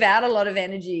we give out a lot of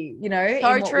energy, you know, in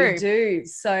what we do.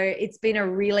 So it's been a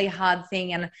really hard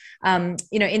thing. And,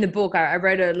 you know, in the book, I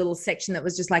wrote a little section that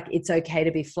was just like, it's okay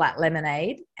to be flat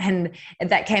lemonade. And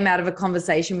that came out of a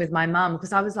conversation with my mum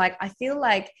because I was like, I feel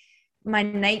like my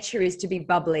nature is to be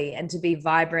bubbly and to be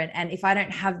vibrant. And if I don't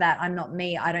have that, I'm not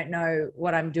me. I don't know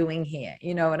what I'm doing here.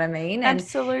 You know what I mean?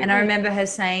 Absolutely. And I remember her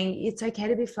saying, it's okay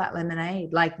to be flat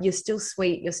lemonade. Like you're still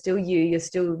sweet. You're still you. You're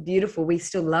still beautiful. We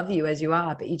still love you as you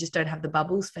are, but you just don't have the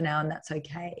bubbles for now. And that's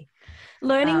okay.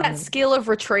 Learning that skill of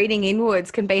retreating inwards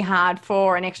can be hard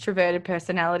for an extroverted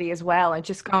personality as well. And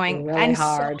just going really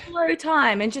hard. Solo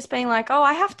time and just being like, oh,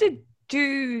 I have to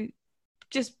do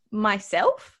just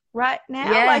myself right now.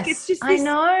 Yes, like it's just this I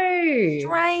know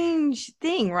strange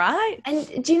thing, right?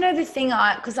 And do you know the thing,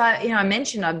 because I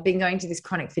mentioned I've been going to this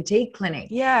chronic fatigue clinic,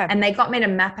 and they got me to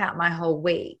map out my whole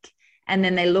week, and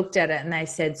then they looked at it and they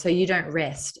said, so you don't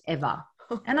rest ever?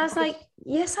 And I was like,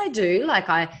 yes, I do. Like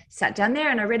I sat down there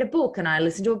and I read a book and I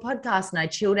listened to a podcast and I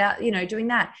chilled out, you know, doing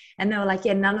that. And they were like,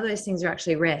 yeah, none of those things are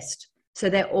actually rest. So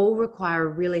they all require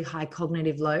a really high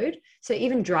cognitive load. So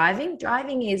even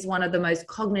driving is one of the most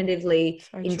cognitively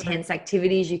intense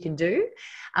activities you can do.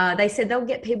 They said they'll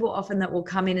get people often that will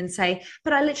come in and say,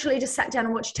 but I literally just sat down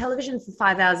and watched television for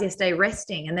 5 hours yesterday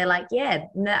resting. And they're like, yeah,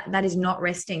 that is not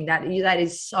resting. That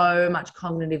is so much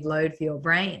cognitive load for your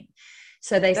brain.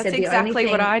 So they said the exactly only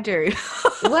thing, what I do.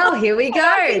 Well, here we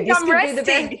go.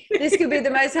 This could be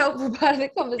the most helpful part of the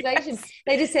conversation. Yes.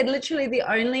 They just said literally the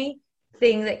only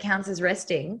thing that counts as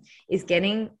resting is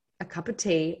getting a cup of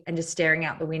tea and just staring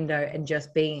out the window and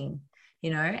just being, you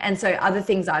know. And so other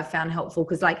things I've found helpful,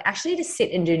 because like actually to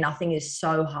sit and do nothing is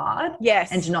so hard.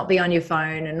 Yes. And to not be on your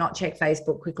phone and not check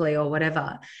Facebook quickly or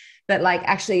whatever. But like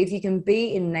actually if you can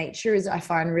be in nature is I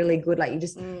find really good. Like you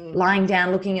just lying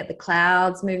down looking at the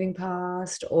clouds moving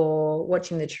past, or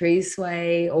watching the trees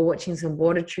sway, or watching some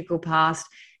water trickle past.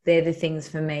 They're the things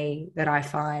for me that I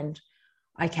find,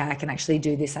 okay, I can actually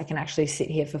do this. I can actually sit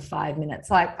here for 5 minutes.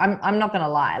 Like I'm not going to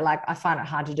lie. Like I find it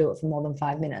hard to do it for more than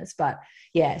 5 minutes, but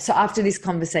yeah. So after this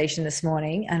conversation this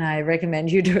morning, and I recommend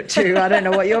you do it too. I don't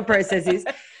know what your process is,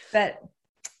 but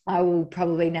I will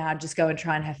probably now just go and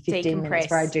try and have 15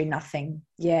 minutes where I do nothing.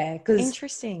 Yeah. Because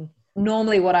interesting.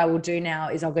 Normally what I will do now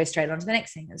is I'll go straight on to the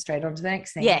next thing and straight on to the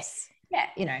next thing. Yes. Yeah,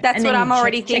 you know. That's what I'm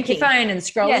already thinking. Check your phone and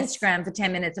scroll Instagram for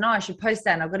 10 minutes and I should post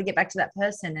that and I've got to get back to that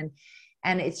person.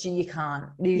 And it's, you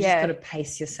can't, you just got to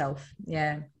pace yourself.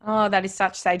 Yeah. Oh, that is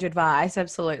such sage advice.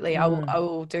 Absolutely. I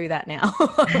will do that now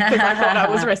because I thought I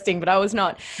was resting, but I was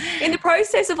not. In the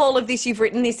process of all of this, you've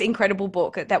written this incredible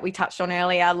book that we touched on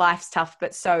earlier, Life's Tough,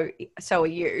 but so are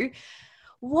you.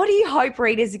 What do you hope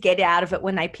readers get out of it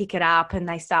when they pick it up and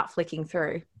they start flicking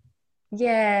through?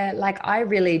 Yeah, like I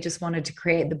really just wanted to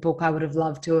create the book I would have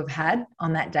loved to have had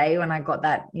on that day when I got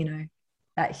that, you know,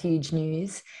 that huge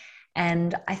news.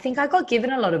 And I think I got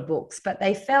given a lot of books, but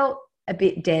they felt a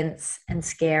bit dense and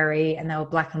scary and they were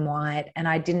black and white and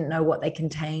I didn't know what they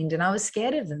contained and I was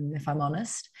scared of them, if I'm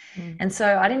honest. And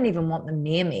so I didn't even want them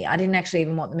near me. I didn't actually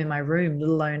even want them in my room, let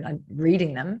alone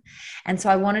reading them. And so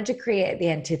I wanted to create the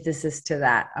antithesis to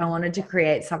that. I wanted to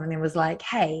create something that was like,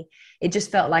 hey, it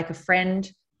just felt like a friend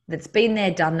that's been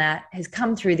there, done that, has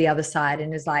come through the other side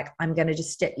and is like, I'm going to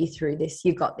just step you through this.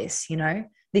 You got this, you know,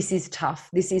 this is tough.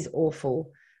 This is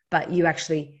awful. But you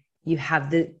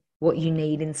have what you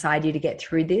need inside you to get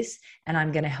through this. And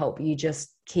I'm going to help you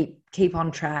just keep on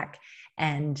track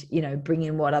and, you know, bring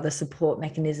in what other support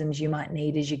mechanisms you might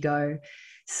need as you go.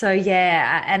 So,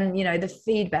 yeah. And, you know, the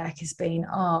feedback has been,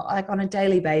 like on a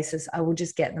daily basis, I will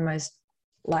just get the most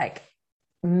like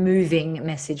moving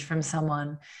message from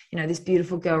someone. You know, this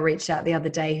beautiful girl reached out the other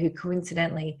day who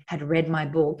coincidentally had read my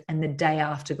book and the day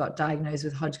after got diagnosed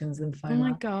with Hodgkin's lymphoma. Oh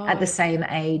my God. At the same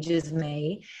age as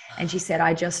me. And she said,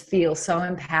 I just feel so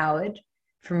empowered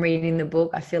from reading the book.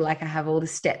 I feel like I have all the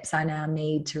steps I now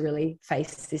need to really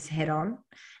face this head on.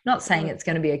 Not saying it's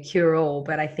going to be a cure-all,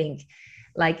 but I think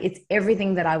like it's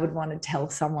everything that I would want to tell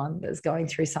someone that's going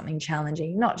through something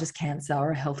challenging, not just cancer or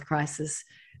a health crisis,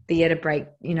 be it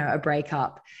a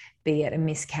breakup, be it a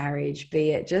miscarriage, be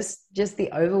it just the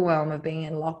overwhelm of being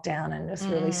in lockdown and just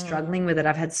really struggling with it.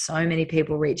 I've had so many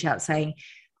people reach out saying,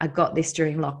 I got this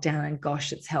during lockdown and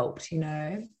gosh, it's helped, you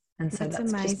know? And so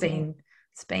that's just been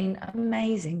It's been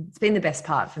amazing. It's been the best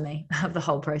part for me of the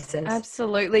whole process.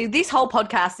 Absolutely. This whole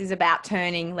podcast is about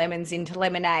turning lemons into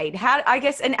lemonade.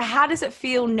 And how does it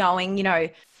feel knowing,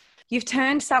 you've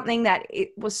turned something that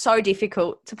it was so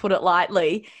difficult, to put it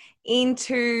lightly,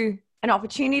 into an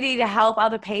opportunity to help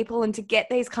other people and to get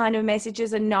these kind of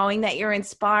messages, and knowing that you're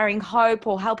inspiring hope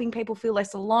or helping people feel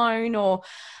less alone, or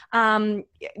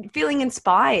feeling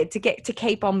inspired to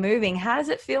keep on moving? How does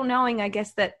it feel knowing, I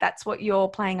guess, that that's what you're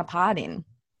playing a part in?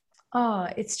 Oh,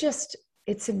 it's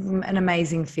an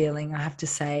amazing feeling, I have to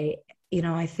say.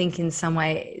 I think in some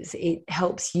ways it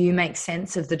helps you make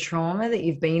sense of the trauma that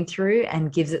you've been through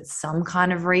and gives it some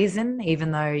kind of reason,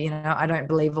 even though, I don't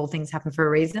believe all things happen for a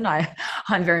reason.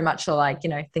 I'm very much like,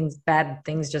 bad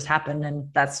things just happen, and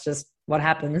that's just what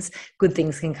happens. Good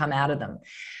things can come out of them.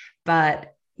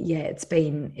 But yeah, it's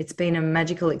been a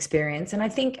magical experience. And I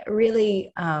think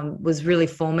really was really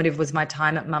formative was my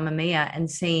time at Mamamia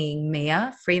and seeing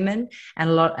Mia Freeman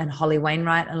and Holly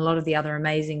Wainwright and a lot of the other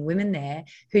amazing women there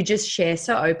who just share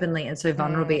so openly and so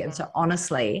vulnerably and so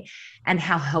honestly, and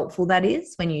how helpful that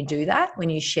is when you do that, when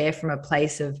you share from a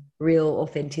place of real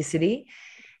authenticity.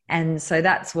 And so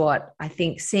that's what I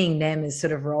think, seeing them as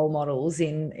sort of role models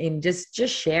in just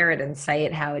share it and say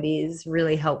it how it is,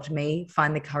 really helped me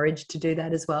find the courage to do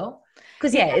that as well.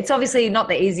 Because, it's obviously not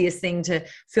the easiest thing to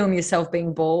film yourself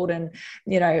being bald and,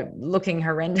 looking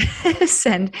horrendous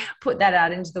and put that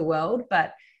out into the world.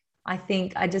 But I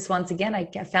think I just, once again, I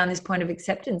found this point of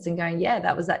acceptance and going,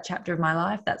 that was that chapter of my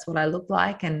life. That's what I look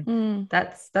like. And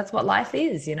that's what life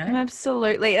is,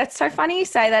 Absolutely. That's so funny you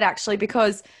say that, actually,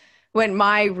 because when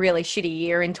my really shitty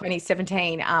year in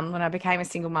 2017, when I became a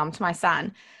single mum to my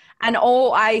son, and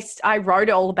I wrote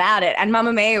all about it, and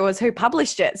Mamamia was who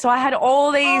published it. So I had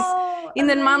all these in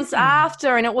the months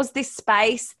after, and it was this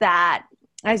space that,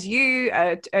 as you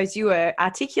were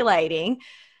articulating,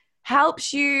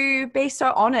 helps you be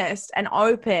so honest and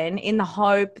open in the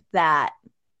hope that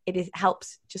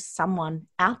helps just someone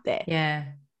out there. Yeah.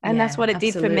 And that's what it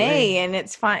did for me. And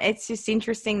it's fun. It's just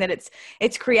interesting that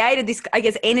it's created this, I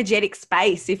guess, energetic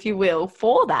space, if you will,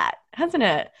 for that, hasn't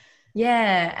it?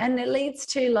 Yeah. And it leads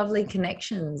to lovely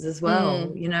connections as well,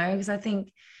 because I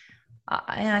think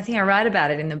I write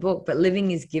about it in the book, but living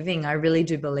is giving. I really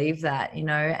do believe that,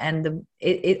 and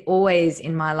it always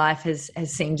in my life has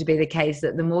seemed to be the case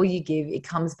that the more you give, it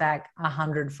comes back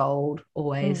 100-fold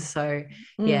always. So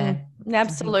yeah.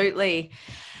 Absolutely.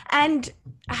 And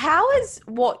how has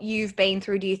what you've been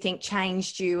through, do you think,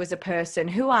 changed you as a person?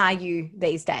 Who are you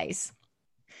these days?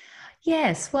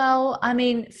 Yes, well, I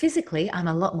mean, physically, I'm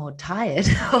a lot more tired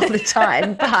all the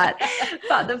time, but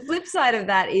the flip side of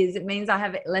that is it means I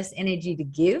have less energy to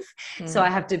give. So I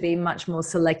have to be much more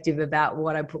selective about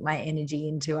what I put my energy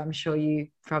into. I'm sure you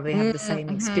probably have the same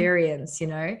experience,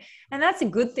 and that's a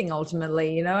good thing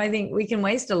ultimately. I think we can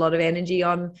waste a lot of energy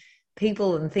on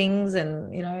people and things,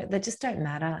 and that just don't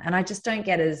matter. And I just don't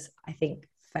get as, I think,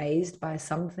 phased by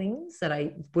some things that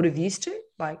I would have used to,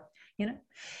 like,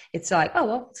 it's like, oh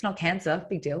well, it's not cancer,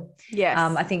 big deal. Yes.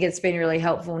 I think it's been really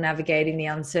helpful navigating the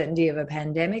uncertainty of a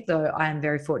pandemic, though I am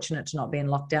very fortunate to not be in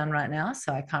lockdown right now,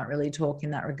 so I can't really talk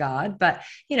in that regard. But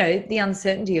the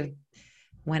uncertainty of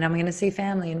when I'm going to see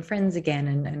family and friends again,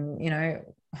 and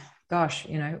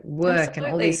work. Absolutely. And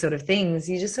all these sort of things.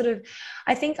 You just sort of,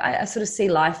 I think I sort of see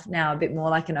life now a bit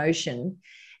more like an ocean,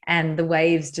 and the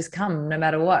waves just come no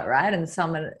matter what, right? And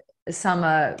some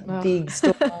are big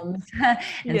storms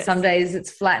and some days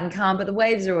it's flat and calm, but the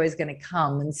waves are always going to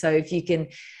come. And so if you can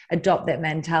adopt that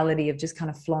mentality of just kind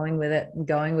of flowing with it and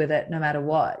going with it no matter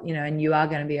what, and you are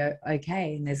going to be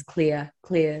okay, and there's clear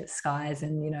skies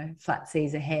and, flat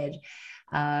seas ahead.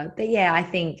 But yeah, I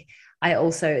think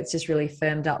it's just really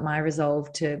firmed up my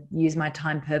resolve to use my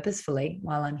time purposefully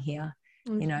while I'm here.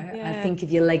 I think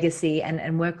of your legacy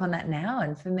and work on that now.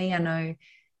 And for me, I know,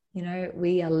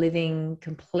 we are living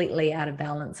completely out of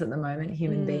balance at the moment,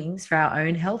 human beings, for our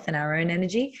own health and our own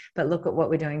energy. But look at what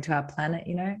we're doing to our planet,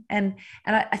 and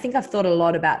I think I've thought a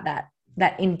lot about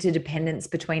that interdependence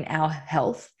between our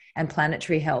health and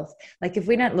planetary health. Like if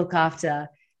we don't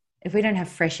have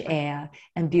fresh air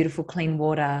and beautiful clean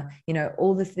water,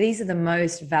 these are the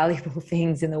most valuable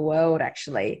things in the world,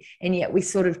 actually. And yet we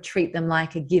sort of treat them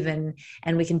like a given,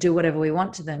 and we can do whatever we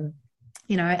want to them.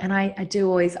 And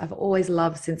I've always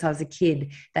loved, since I was a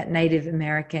kid, that Native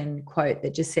American quote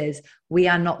that just says, we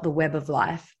are not the web of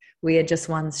life. We are just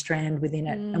one strand within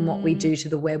it. And what we do to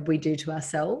the web, we do to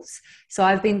ourselves. So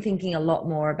I've been thinking a lot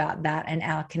more about that and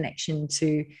our connection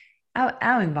to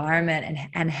our environment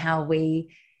and how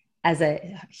we, as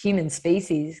a human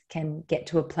species, can get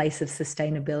to a place of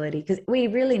sustainability, because we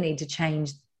really need to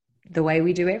change the way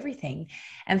we do everything.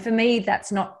 And for me,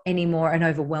 that's not anymore an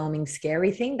overwhelming,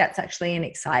 scary thing. That's actually an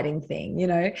exciting thing, you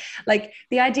know, like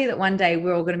the idea that one day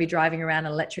we're all going to be driving around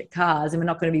in electric cars and we're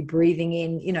not going to be breathing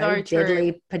in, you know,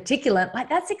 deadly particulate, like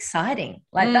that's exciting.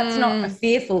 Like that's not a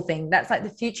fearful thing. That's like the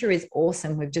future is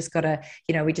awesome. We've just got to,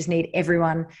 you know, we just need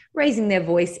everyone raising their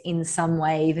voice in some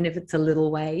way, even if it's a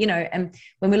little way, you know. And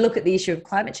when we look at the issue of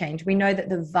climate change, we know that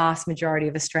the vast majority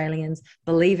of Australians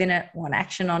believe in it, want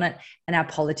action on it, and our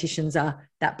politicians are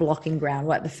that blocking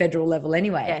ground, at the federal level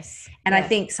anyway. Yes. And I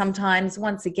think sometimes,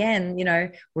 once again, you know,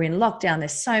 we're in lockdown.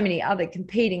 There's so many other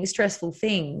competing stressful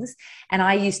things. And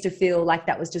I used to feel like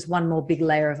that was just one more big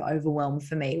layer of overwhelm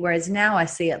for me. Whereas now I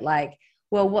see it like,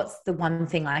 well, what's the one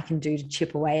thing I can do to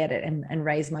chip away at it and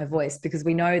raise my voice? Because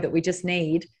we know that we just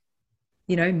need,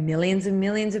 you know, millions and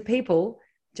millions of people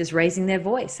just raising their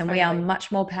voice, and we are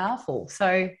much more powerful.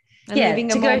 So and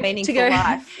living a more meaningful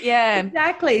life. Yeah,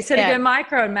 exactly. So to go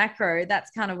micro and macro, that's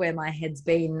kind of where my head's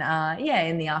been.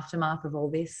 In the aftermath of all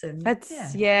this, and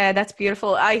that's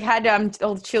beautiful. I had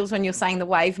all the chills when you're saying the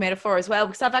wave metaphor as well,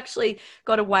 because I've actually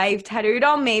got a wave tattooed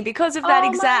on me because of that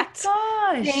exact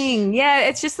thing. Yeah,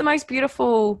 it's just the most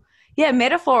beautiful. Yeah,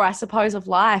 metaphor, I suppose, of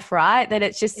life, right? That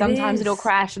it's just sometimes it'll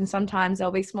crash, and sometimes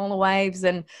there'll be smaller waves,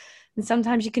 and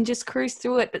sometimes you can just cruise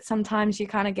through it, but sometimes you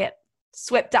kind of get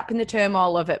swept up in the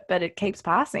turmoil of it, but it keeps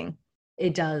passing.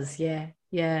 It does. Yeah.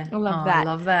 I love that. I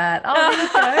love that.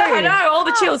 I know, all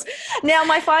the chills. Now,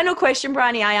 my final question,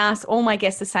 Bryony, I ask all my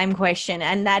guests the same question,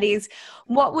 and that is,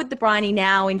 what would the Bryony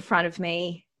now in front of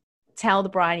me tell the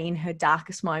Bryony in her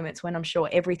darkest moments, when I'm sure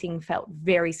everything felt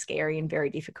very scary and very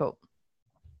difficult?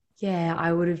 Yeah,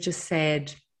 I would have just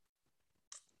said,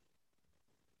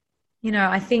 you know,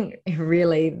 I think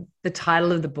really the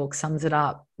title of the book sums it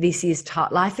up. This is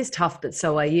tough. Life is tough, but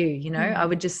so are you. You know, I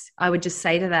would just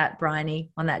say to that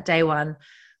Bryony on that day one,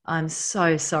 I'm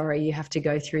so sorry you have to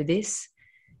go through this.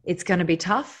 It's going to be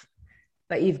tough,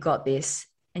 but you've got this,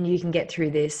 and you can get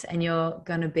through this, and you're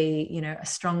going to be, you know, a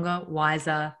stronger,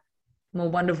 wiser, more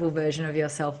wonderful version of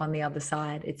yourself on the other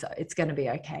side. It's going to be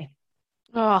okay.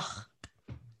 Oh,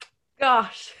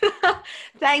 gosh.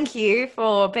 Thank you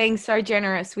for being so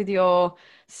generous with your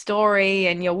story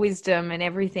and your wisdom and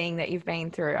everything that you've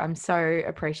been through. I'm so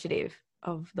appreciative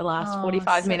of the last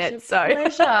 45 minutes.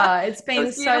 Pleasure. It's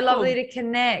been so lovely to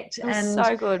connect, and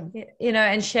so good, you know,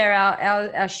 and share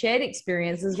our shared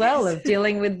experience as well of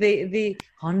dealing with the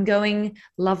ongoing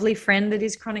lovely friend that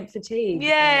is chronic fatigue.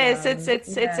 Yes, it's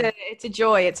a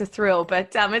joy, it's a thrill,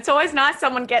 but it's always nice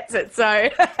someone gets it. So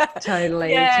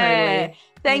totally.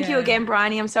 Thank you again,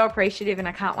 Bryony. I'm so appreciative, and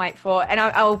I can't wait and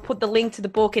I'll put the link to the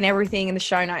book and everything in the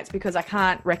show notes, because I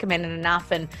can't recommend it enough.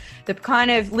 And the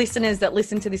kind of listeners that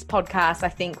listen to this podcast, I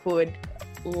think, would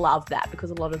love that,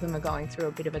 because a lot of them are going through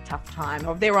a bit of a tough time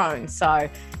of their own. So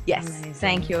yes, amazing.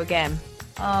 Thank you again.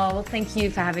 Oh, well, thank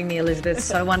you for having me, Elizabeth.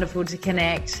 So wonderful to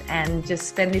connect and just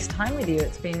spend this time with you.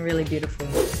 It's been really beautiful.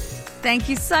 Thank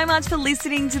you so much for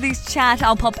listening to this chat.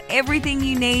 I'll pop everything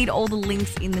you need, all the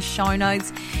links in the show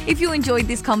notes. If you enjoyed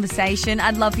this conversation,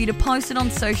 I'd love for you to post it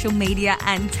on social media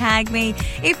and tag me.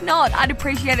 If not, I'd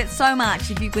appreciate it so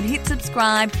much if you could hit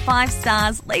subscribe, 5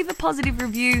 stars, leave a positive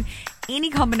review.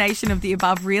 Any combination of the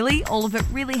above, really. All of it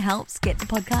really helps get the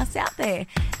podcast out there.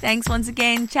 Thanks once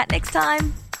again. Chat next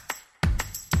time.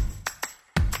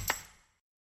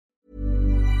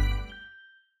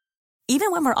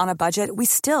 Even when we're on a budget, we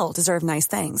still deserve nice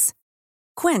things.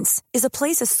 Quince is a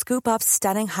place to scoop up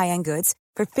stunning high-end goods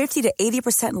for 50 to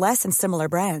 80% less than similar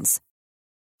brands.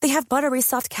 They have buttery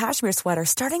soft cashmere sweaters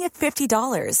starting at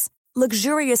 $50,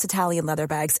 luxurious Italian leather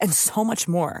bags, and so much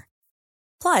more.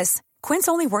 Plus, Quince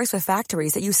only works with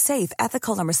factories that use safe,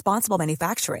 ethical, and responsible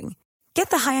manufacturing. Get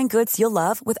the high-end goods you'll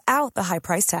love without the high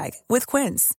price tag with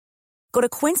Quince. Go to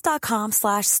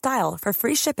quince.com/style for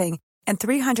free shipping and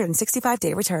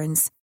 365-day returns.